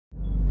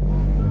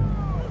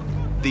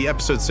The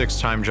episode 6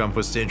 time jump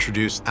was to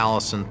introduce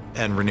Alicent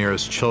and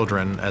Rhaenyra's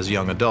children as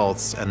young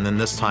adults, and then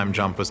this time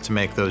jump was to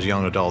make those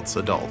young adults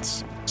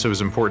adults. So it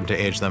was important to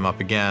age them up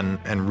again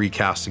and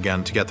recast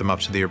again to get them up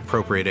to the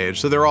appropriate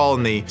age. So they're all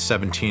in the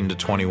 17 to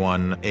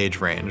 21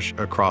 age range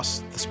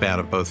across the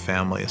span of both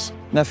families.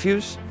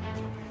 Nephews?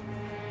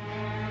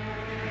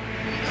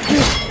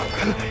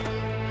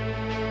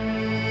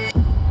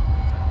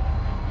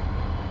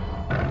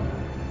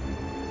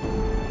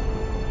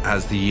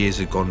 As the years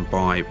have gone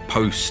by,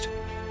 post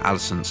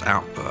Alicent's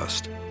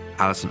outburst,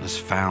 Alicent has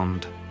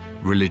found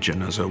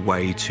religion as a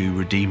way to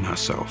redeem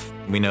herself.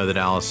 We know that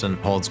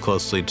Alicent holds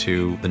closely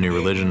to the new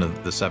religion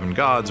of the Seven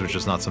Gods, which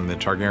is not something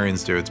the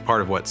Targaryens do. It's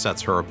part of what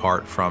sets her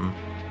apart from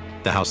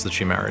the house that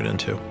she married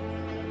into.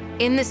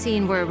 In the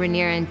scene where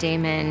Rhaenyra and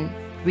Daemon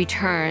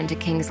return to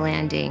King's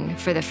Landing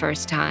for the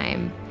first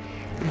time,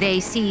 they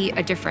see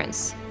a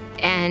difference.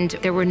 And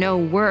there were no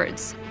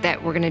words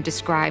that were going to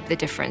describe the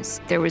difference.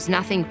 There was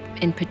nothing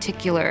in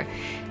particular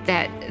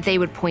that they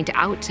would point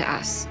out to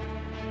us.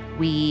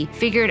 We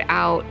figured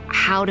out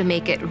how to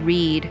make it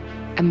read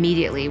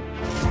immediately.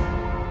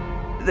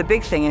 The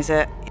big thing is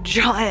a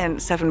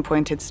giant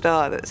seven-pointed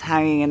star that's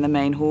hanging in the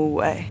main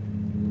hallway.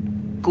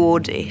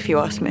 Gaudy, if you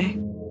ask me.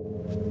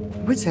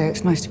 I would say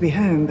it's nice to be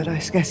home, but I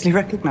scarcely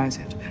recognize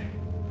it.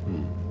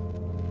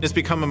 It's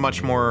become a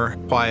much more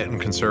quiet and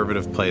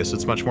conservative place.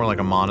 It's much more like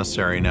a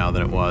monastery now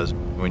than it was.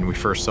 When we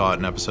first saw it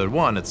in episode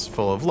 1, it's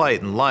full of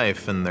light and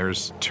life, and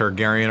there's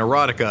Targaryen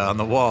erotica on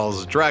the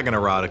walls, dragon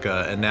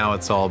erotica, and now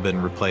it's all been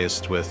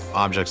replaced with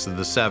objects of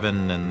the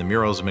Seven, and the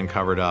murals have been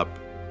covered up.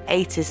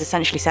 8 is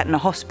essentially set in a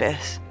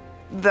hospice.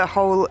 The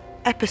whole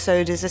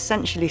episode is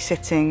essentially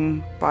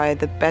sitting by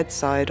the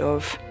bedside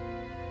of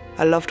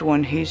a loved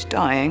one who's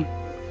dying.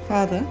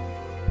 Father?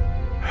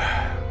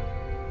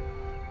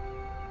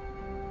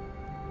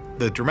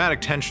 The dramatic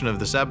tension of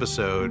this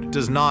episode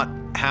does not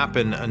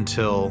happen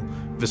until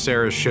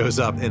Viserys shows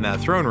up in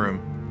that throne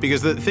room,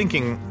 because the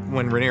thinking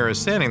when Rhaenyra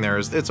is standing there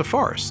is it's a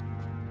farce.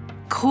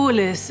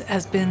 Corlys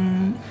has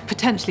been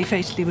potentially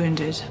fatally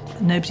wounded.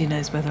 Nobody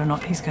knows whether or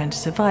not he's going to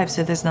survive,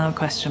 so there's now a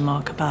question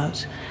mark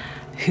about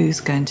who's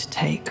going to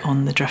take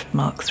on the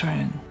Driftmark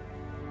throne.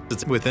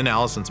 It's within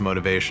Alicent's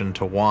motivation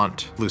to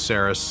want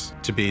Viserys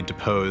to be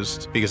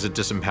deposed because it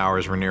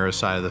disempowers Rhaenyra's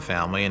side of the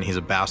family, and he's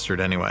a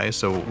bastard anyway,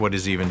 so what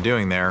is he even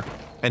doing there?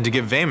 And to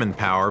give Vaemond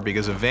power,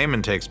 because if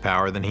Vaemond takes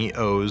power, then he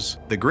owes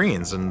the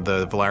Greens, and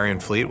the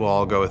Velaryon fleet will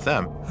all go with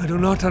them. I do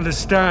not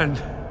understand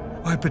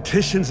why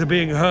petitions are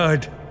being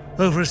heard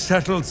over a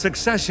settled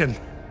succession.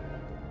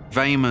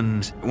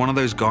 Vaemond, one of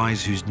those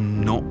guys who's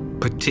not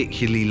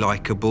particularly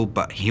likable,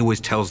 but he always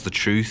tells the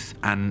truth,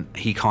 and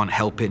he can't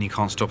help it and he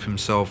can't stop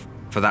himself.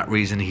 For that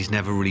reason, he's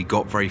never really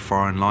got very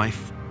far in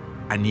life.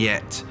 And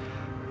yet,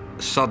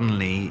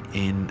 suddenly,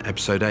 in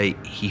episode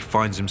 8, he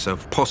finds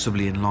himself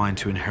possibly in line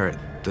to inherit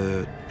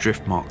the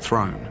Driftmark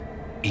throne.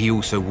 He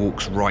also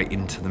walks right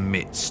into the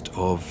midst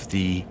of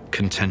the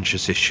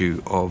contentious issue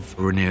of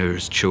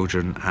Rhaenyra's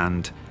children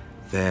and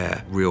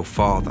their real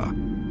father.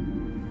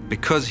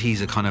 Because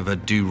he's a kind of a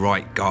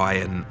do-right guy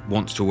and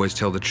wants to always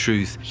tell the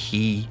truth,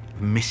 he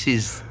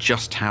misses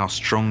just how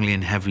strongly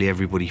and heavily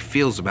everybody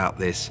feels about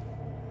this.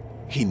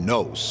 He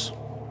knows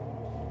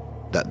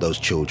that those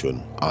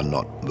children are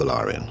not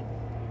Velaryon.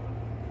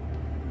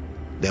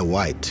 They're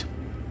white.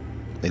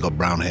 They got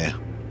brown hair.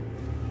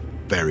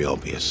 Very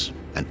obvious.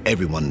 And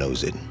everyone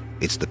knows it.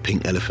 It's the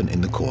pink elephant in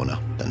the corner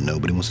that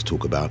nobody wants to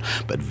talk about,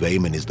 but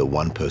Vaemond is the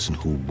one person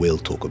who will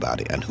talk about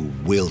it and who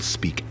will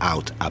speak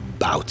out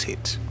about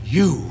it.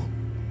 You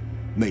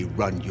may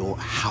run your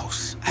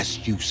house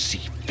as you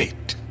see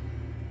fit,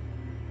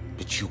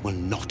 but you will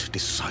not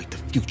decide the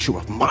future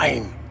of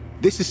mine.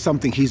 This is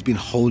something he's been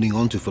holding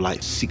on to for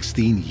like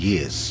 16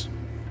 years.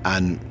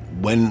 And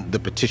when the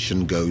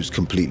petition goes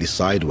completely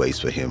sideways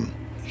for him,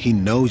 he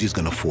knows he's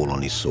gonna fall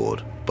on his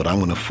sword, but I'm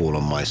gonna fall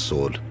on my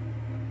sword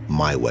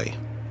my way.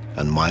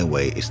 And my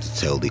way is to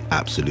tell the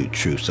absolute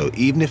truth. So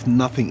even if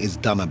nothing is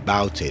done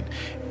about it,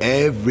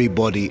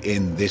 everybody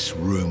in this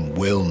room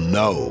will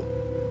know.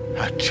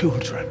 Our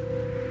children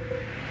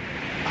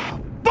are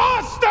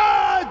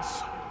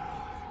bastards!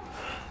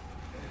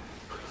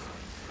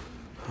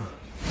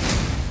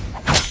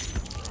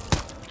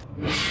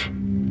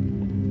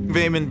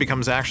 Vaemond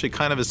becomes actually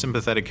kind of a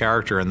sympathetic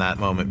character in that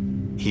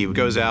moment. He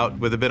goes out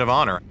with a bit of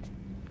honor.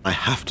 I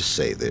have to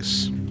say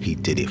this, he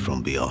did it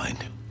from behind.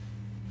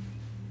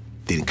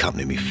 Didn't come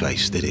to me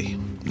face, did he?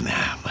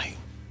 Nah, mate,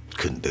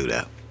 couldn't do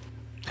that.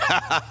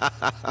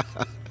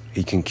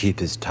 He can keep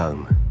his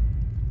tongue.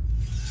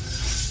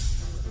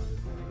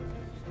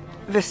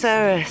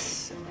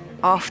 Viserys,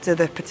 after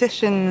the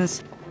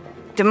petitions,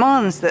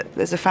 demands that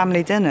there's a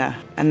family dinner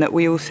and that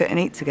we all sit and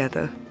eat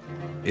together.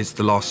 It's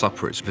the Last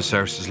Supper, it's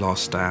Viserys'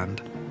 last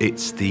stand.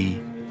 It's the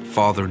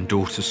father and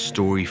daughter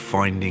story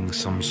finding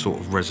some sort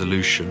of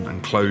resolution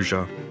and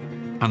closure.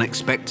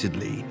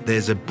 Unexpectedly,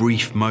 there's a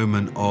brief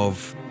moment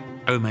of,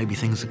 oh, maybe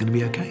things are going to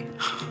be okay.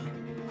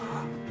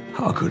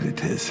 How good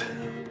it is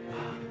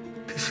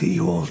to see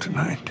you all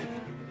tonight,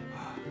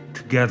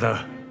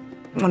 together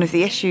One of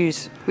the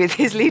issues with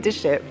his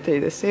leadership through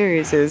the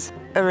series is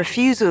a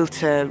refusal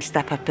to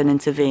step up and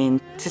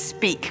intervene, to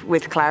speak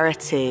with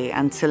clarity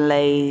and to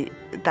lay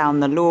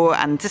down the law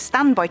and to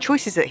stand by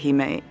choices that he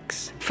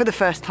makes. For the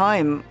first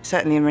time,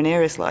 certainly in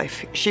Rhaenyra's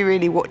life, she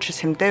really watches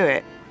him do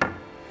it.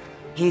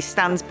 He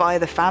stands by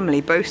the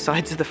family, both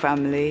sides of the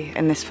family,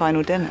 in this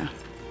final dinner.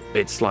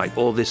 It's like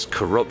all this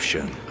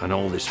corruption and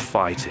all this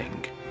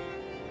fighting.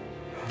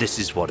 This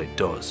is what it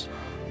does.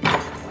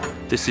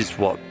 This is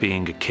what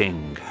being a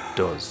king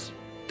does.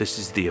 This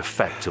is the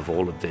effect of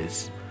all of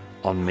this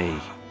on me.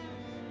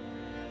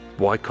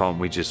 Why can't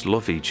we just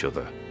love each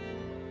other?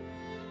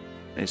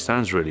 It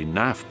sounds really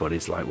naff, but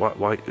it's like,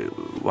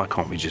 why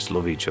can't we just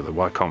love each other?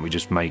 Why can't we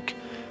just make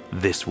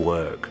this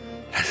work?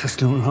 Let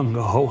us no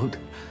longer hold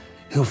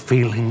ill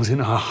feelings in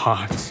our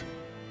hearts.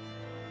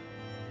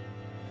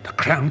 The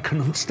crown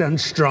cannot stand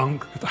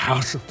strong if the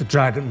House of the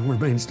Dragon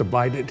remains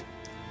divided.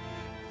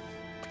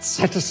 But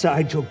set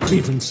aside your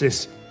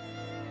grievances.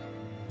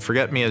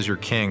 Forget me as your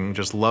king,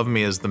 just love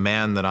me as the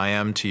man that I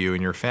am to you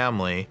and your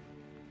family.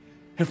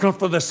 If not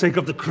for the sake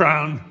of the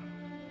crown,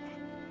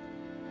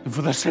 and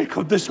for the sake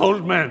of this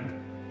old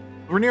man.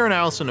 Rhaenyra and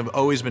Alicent have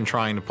always been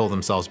trying to pull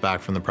themselves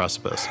back from the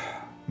precipice.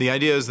 The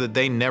idea is that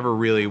they never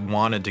really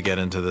wanted to get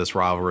into this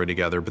rivalry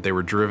together, but they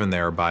were driven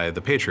there by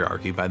the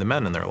patriarchy, by the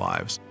men in their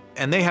lives.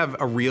 And they have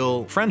a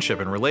real friendship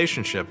and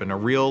relationship and a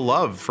real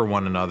love for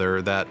one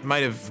another that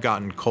might have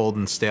gotten cold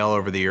and stale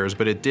over the years,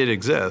 but it did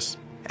exist.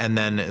 And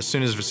then as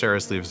soon as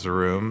Viserys leaves the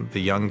room,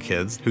 the young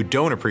kids, who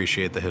don't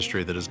appreciate the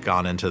history that has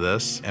gone into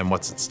this and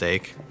what's at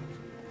stake,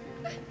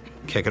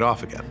 kick it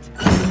off again.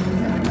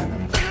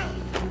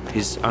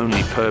 His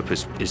only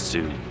purpose is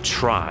to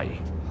try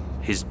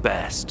his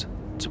best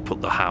to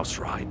put the house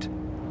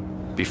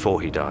right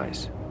before he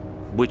dies,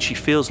 which he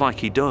feels like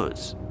he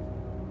does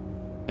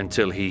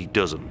until he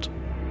doesn't.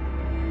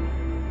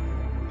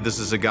 This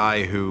is a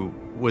guy who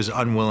was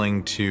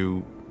unwilling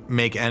to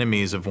make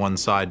enemies of one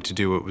side to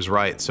do what was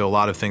right, so a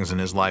lot of things in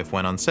his life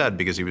went unsaid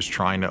because he was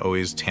trying to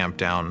always tamp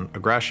down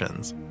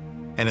aggressions.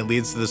 And it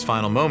leads to this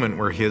final moment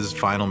where his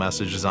final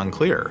message is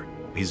unclear.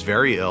 He's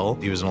very ill,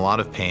 he was in a lot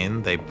of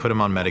pain, they put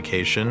him on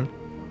medication,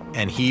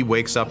 and he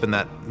wakes up in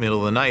that middle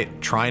of the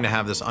night trying to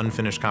have this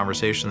unfinished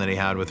conversation that he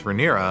had with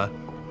Rhaenyra,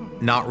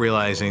 not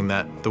realizing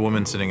that the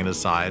woman sitting at his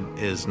side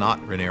is not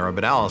Rhaenyra,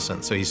 but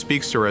Alicent. So he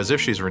speaks to her as if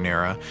she's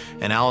Rhaenyra,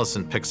 and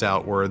Alicent picks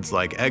out words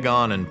like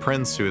Aegon and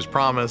Prince, who is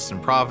promised,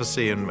 and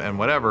prophecy, and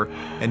whatever,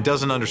 and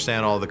doesn't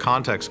understand all the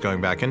context going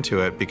back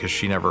into it because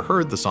she never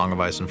heard the Song of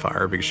Ice and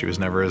Fire because she was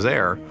never his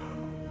heir.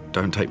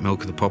 Don't take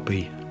milk of the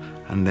poppy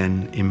and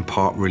then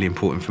impart really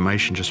important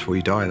information just before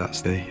you die.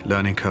 That's the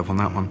learning curve on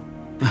that one.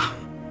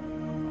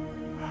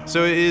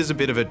 So it is a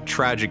bit of a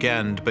tragic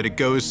end, but it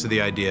goes to the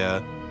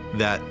idea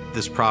that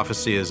this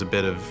prophecy is a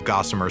bit of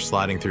gossamer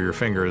sliding through your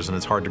fingers and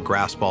it's hard to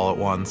grasp all at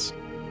once.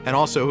 And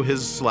also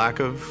his lack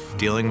of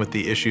dealing with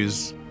the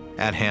issues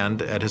at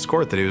hand at his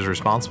court that he was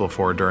responsible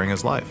for during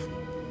his life.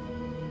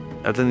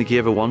 I don't think he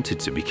ever wanted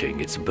to be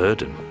king. It's a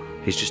burden.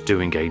 He's just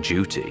doing a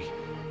duty.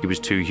 He was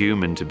too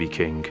human to be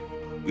king.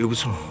 It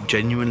was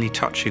genuinely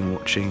touching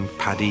watching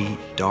Paddy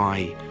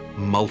die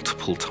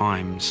multiple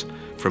times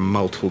from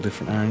multiple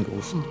different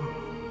angles.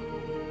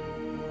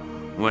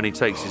 When he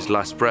takes his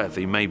last breath,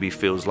 he maybe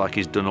feels like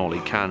he's done all he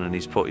can and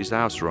he's put his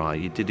house right.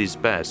 He did his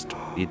best.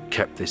 He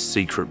kept this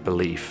secret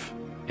belief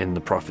in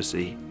the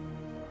prophecy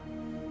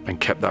and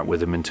kept that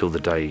with him until the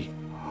day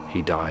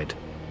he died.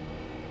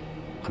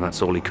 And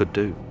that's all he could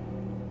do.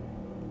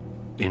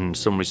 In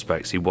some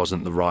respects, he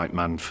wasn't the right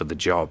man for the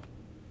job.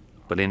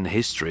 But in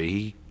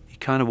history, he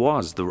kind of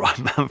was the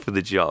right man for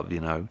the job, you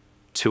know,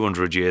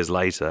 200 years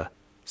later.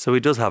 So he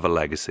does have a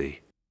legacy.